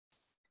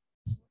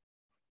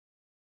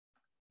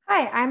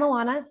Hi, I'm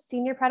Alana,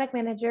 Senior Product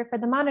Manager for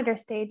the Monitor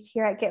stage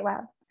here at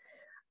GitLab.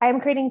 I am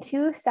creating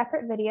two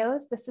separate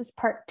videos. This is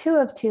part 2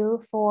 of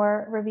 2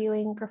 for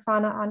reviewing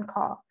Grafana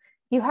OnCall.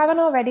 If you haven't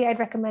already, I'd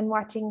recommend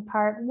watching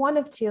part 1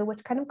 of 2,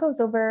 which kind of goes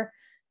over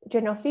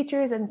general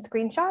features and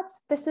screenshots.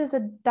 This is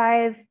a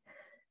dive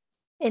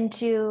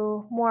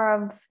into more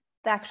of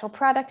the actual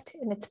product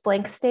in its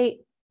blank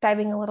state,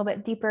 diving a little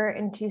bit deeper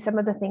into some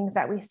of the things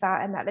that we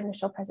saw in that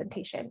initial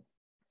presentation.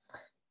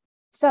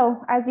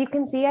 So as you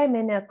can see, I'm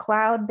in a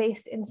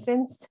cloud-based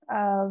instance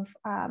of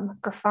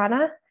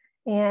Grafana,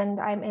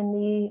 and I'm in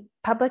the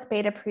public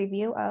beta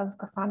preview of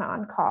Grafana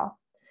OnCall.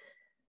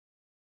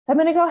 So I'm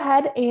going to go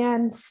ahead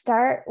and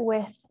start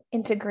with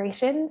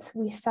integrations.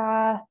 We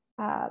saw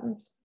that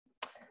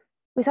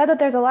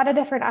there's a lot of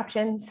different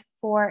options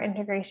for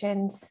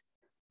integrations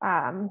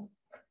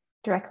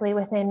directly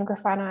within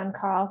Grafana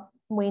OnCall,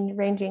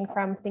 ranging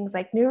from things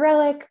like New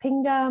Relic,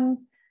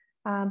 Pingdom,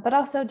 but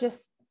also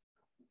just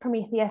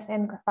Prometheus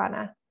and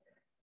Grafana.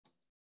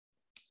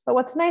 But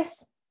what's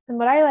nice and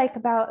what I like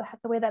about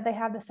the way that they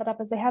have this set up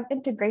is they have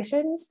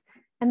integrations,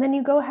 and then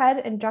you go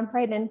ahead and jump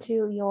right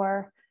into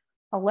your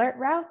alert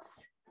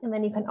routes, and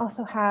then you can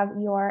also have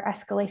your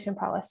escalation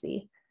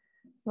policy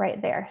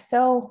right there.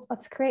 So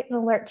let's create an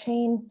alert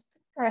chain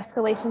or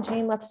escalation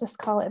chain. Let's just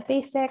call it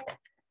basic.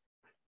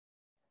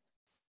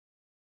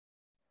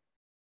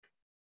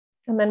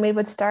 And then we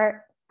would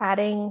start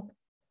adding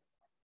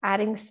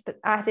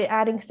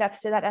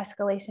steps to that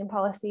escalation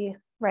policy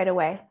right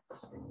away.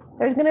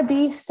 There's going to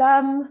be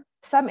some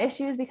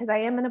issues because I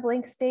am in a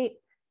blank state,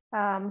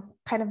 kind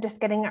of just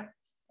getting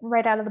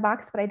right out of the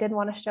box, but I did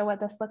want to show what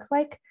this looks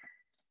like.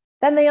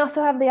 Then they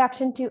also have the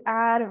option to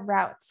add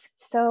routes.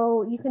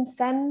 So you can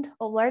send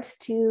alerts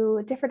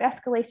to different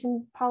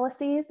escalation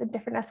policies and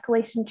different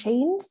escalation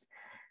chains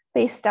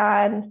based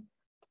on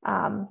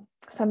some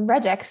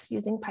regex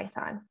using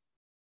Python.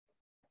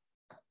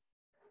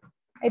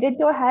 I did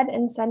go ahead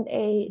and send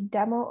a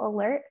demo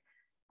alert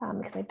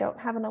because I don't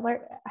have an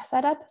alert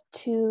set up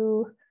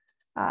to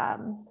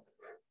an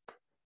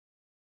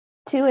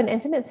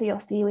incident. So you'll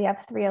see we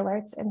have 3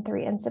 alerts and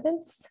 3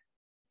 incidents.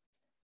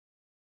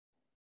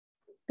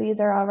 These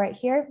are all right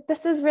here.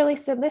 This is really,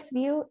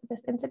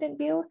 this incident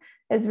view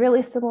is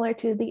really similar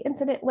to the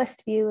incident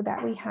list view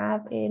that we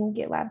have in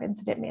GitLab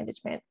Incident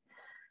Management.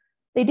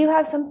 They do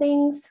have some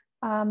things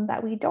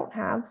that we don't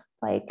have,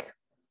 like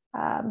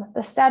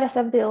the status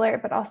of the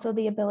alert, but also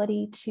the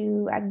ability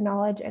to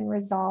acknowledge and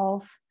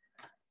resolve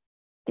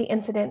the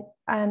incident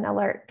and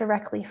alert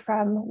directly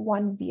from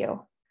one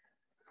view.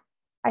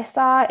 I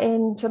saw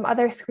in some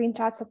other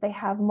screenshots that they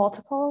have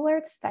multiple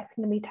alerts that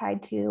can be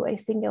tied to a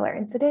singular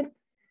incident.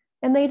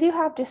 And they do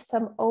have just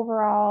some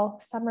overall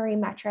summary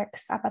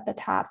metrics up at the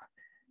top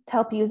to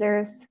help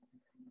users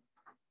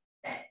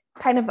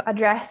kind of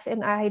address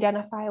and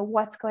identify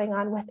what's going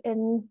on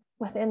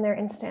within their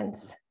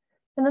instance.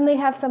 And then they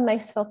have some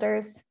nice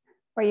filters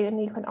where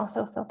you can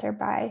also filter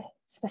by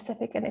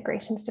specific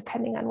integrations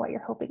depending on what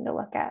you're hoping to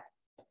look at.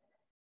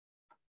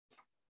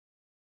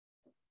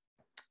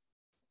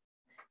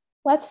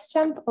 Let's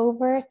jump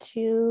over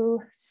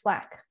to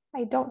Slack.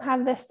 I don't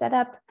have this set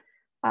up,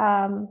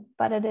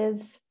 but it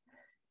is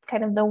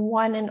kind of the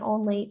one and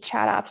only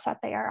chat ops that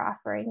they are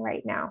offering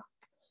right now.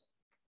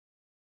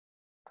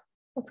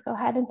 Let's go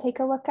ahead and take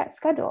a look at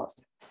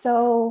schedules.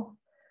 So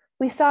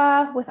we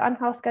saw with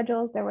on-call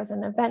schedules, there was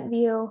an event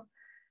view,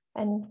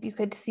 and you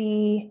could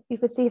see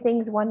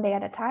things one day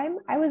at a time.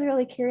 I was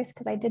really curious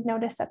because I did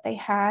notice that they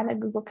had a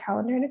Google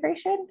Calendar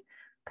integration,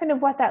 kind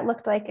of what that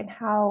looked like and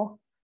how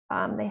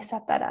they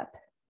set that up.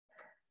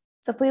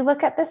 So if we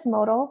look at this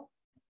modal,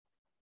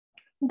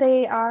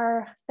 they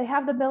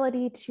have the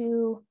ability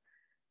to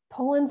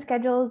pull in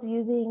schedules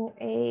using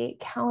a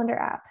calendar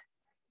app.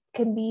 It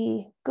can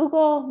be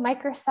Google,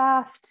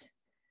 Microsoft,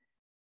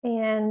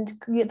 and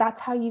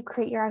that's how you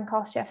create your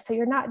on-call shifts. So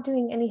you're not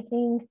doing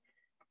anything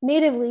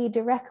natively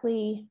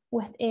directly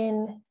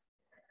within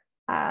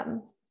Grafana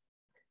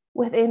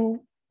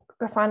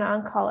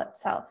OnCall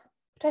itself,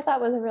 which I thought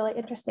was a really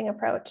interesting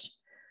approach.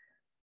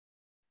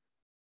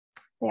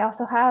 They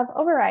also have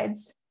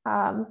overrides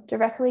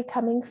directly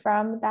coming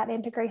from that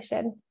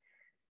integration.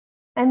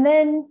 And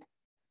then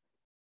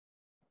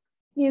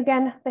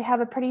again, they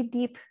have a pretty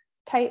deep,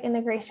 tight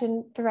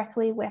integration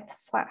directly with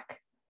Slack.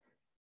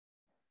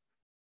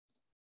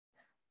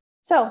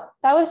 So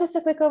that was just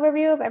a quick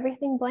overview of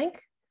everything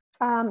blank.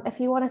 If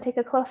you want to take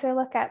a closer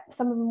look at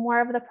some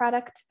more of the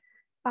product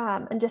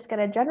and just get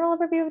a general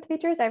overview of the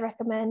features, I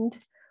recommend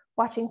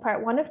watching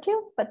part 1 of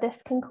 2, but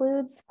this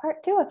concludes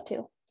part 2 of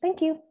 2.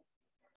 Thank you.